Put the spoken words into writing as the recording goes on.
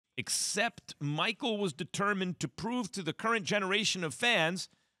except Michael was determined to prove to the current generation of fans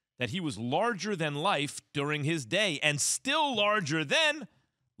that he was larger than life during his day and still larger than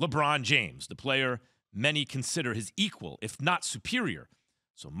LeBron James, the player many consider his equal, if not superior.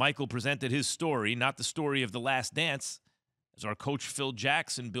 So Michael presented his story, not the story of The Last Dance, as our coach Phil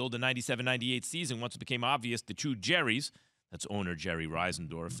Jackson billed the 97-98 season once it became obvious the two Jerrys, that's owner Jerry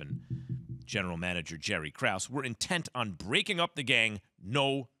Reisendorf and general manager Jerry Krause, were intent on breaking up the gang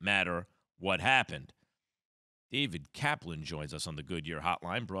no matter what happened. David Kaplan joins us on the Goodyear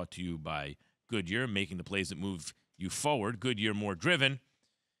Hotline, brought to you by Goodyear, making the plays that move you forward. Goodyear more driven.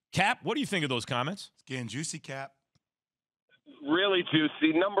 Cap, what do you think of those comments? It's getting juicy, Cap. Really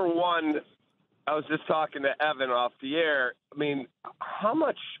juicy. Number one, I was just talking to Evan off the air. I mean, how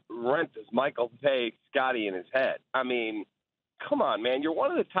much rent does Michael pay Scottie in his head? I mean, come on, man. You're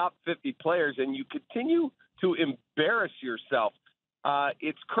one of the top 50 players, and you continue to embarrass yourself.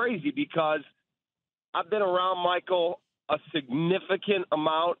 It's crazy because I've been around Michael a significant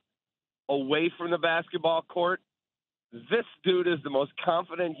amount away from the basketball court. This dude is the most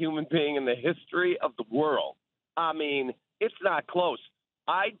confident human being in the history of the world. I mean, it's not close.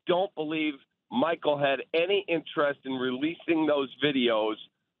 I don't believe Michael had any interest in releasing those videos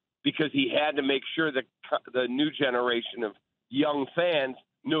because he had to make sure that the new generation of young fans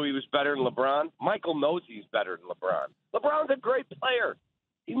knew he was better than LeBron. Michael knows he's better than LeBron. LeBron's a great player.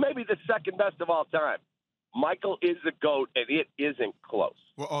 He may be the second best of all time. Michael is the GOAT, and it isn't close.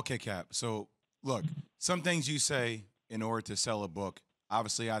 Well, okay, Cap. So, look, some things you say in order to sell a book,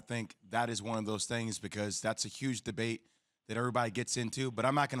 obviously I think that is one of those things because that's a huge debate that everybody gets into, but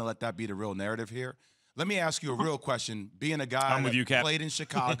I'm not going to let that be the real narrative here. Let me ask you a real question. Being a guy that played in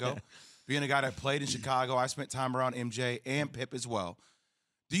Chicago, I spent time around MJ and Pip as well.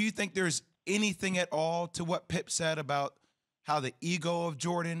 Do you think there's anything at all to what Pip said about how the ego of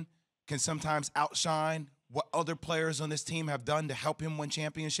Jordan can sometimes outshine what other players on this team have done to help him win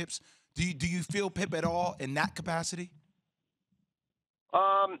championships? Do you feel Pip at all in that capacity?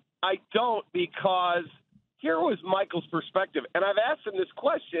 I don't, because here was Michael's perspective. And I've asked him this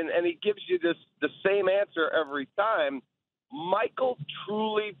question, and he gives you the same answer every time. Michael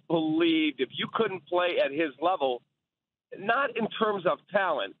truly believed if you couldn't play at his level, not in terms of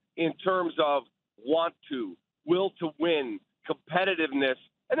talent, in terms of want to, will to win, competitiveness,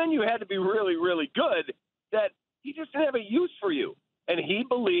 and then you had to be really, really good, that he just didn't have a use for you. And he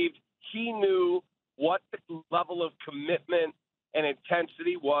believed he knew what the level of commitment and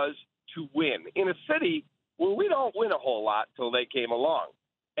intensity was to win in a city where we don't win a whole lot till they came along.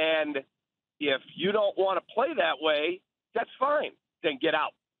 And if you don't want to play that way, that's fine. Then get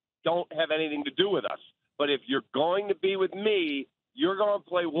out. Don't have anything to do with us. But if you're going to be with me, you're going to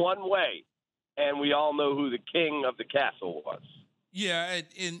play one way. And we all know who the king of the castle was. Yeah,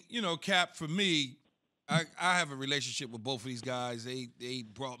 and you know, Cap, for me, I have a relationship with both of these guys. They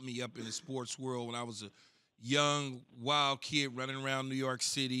brought me up in the sports world when I was a young, wild kid running around New York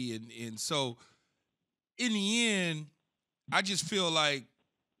City. And so in the end, I just feel like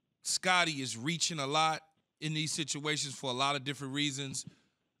Scottie is reaching a lot in these situations for a lot of different reasons.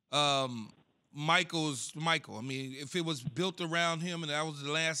 Michael's Michael. I mean, if it was built around him and that was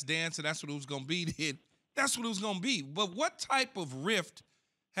The Last Dance and that's what it was going to be, then that's what it was going to be. But what type of rift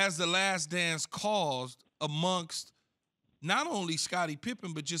has The Last Dance caused amongst not only Scottie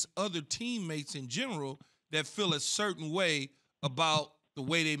Pippen, but just other teammates in general that feel a certain way about the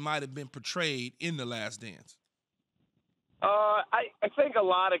way they might have been portrayed in The Last Dance? I think a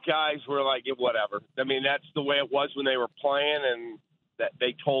lot of guys were like, yeah, whatever. I mean, that's the way it was when they were playing, and that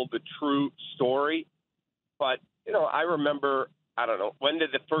they told the true story. But, you know, I remember, I don't know, when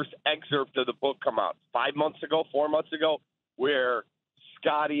did the first excerpt of the book come out? 5 months ago, 4 months ago, where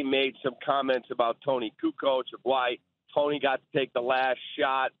Scottie made some comments about Tony Kukoc, of why Tony got to take the last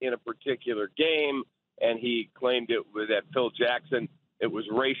shot in a particular game, and he claimed it was that Phil Jackson, it was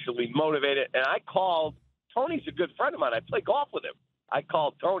racially motivated. And I called, Tony's a good friend of mine. I play golf with him. I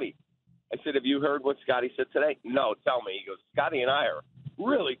called Tony. I said, have you heard what Scottie said today? No, tell me. He goes, Scottie and I are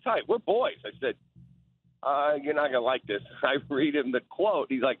really tight. We're boys. I said, you're not going to like this. I read him the quote.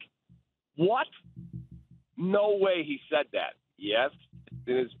 He's like, what? No way he said that. Yes, it's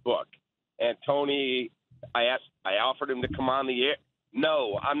in his book. And Tony, I offered him to come on the air.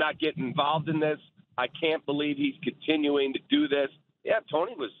 No, I'm not getting involved in this. I can't believe he's continuing to do this. Yeah,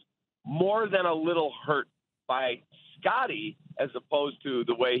 Tony was more than a little hurt by Scottie as opposed to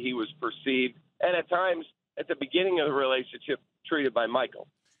the way he was perceived, and at times at the beginning of the relationship treated by Michael.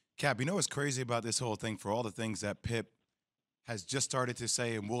 Cap, you know what's crazy about this whole thing, for all the things that Pip has just started to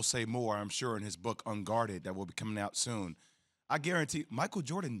say and will say more, I'm sure, in his book Unguarded that will be coming out soon. I guarantee Michael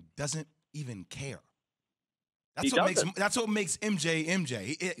Jordan doesn't even care. That's what makes MJ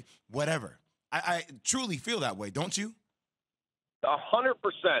MJ. Whatever. I truly feel that way, don't you? 100%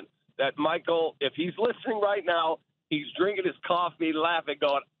 that Michael, if he's listening right now, he's drinking his coffee, laughing,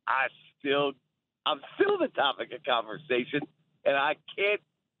 going, I'm still the topic of conversation, and I can't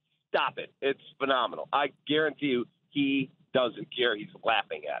stop it. It's phenomenal. I guarantee you he doesn't care. He's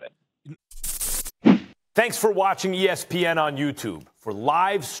laughing at it. Thanks for watching ESPN on YouTube. For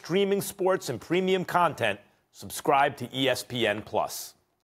live streaming sports and premium content, subscribe to ESPN+.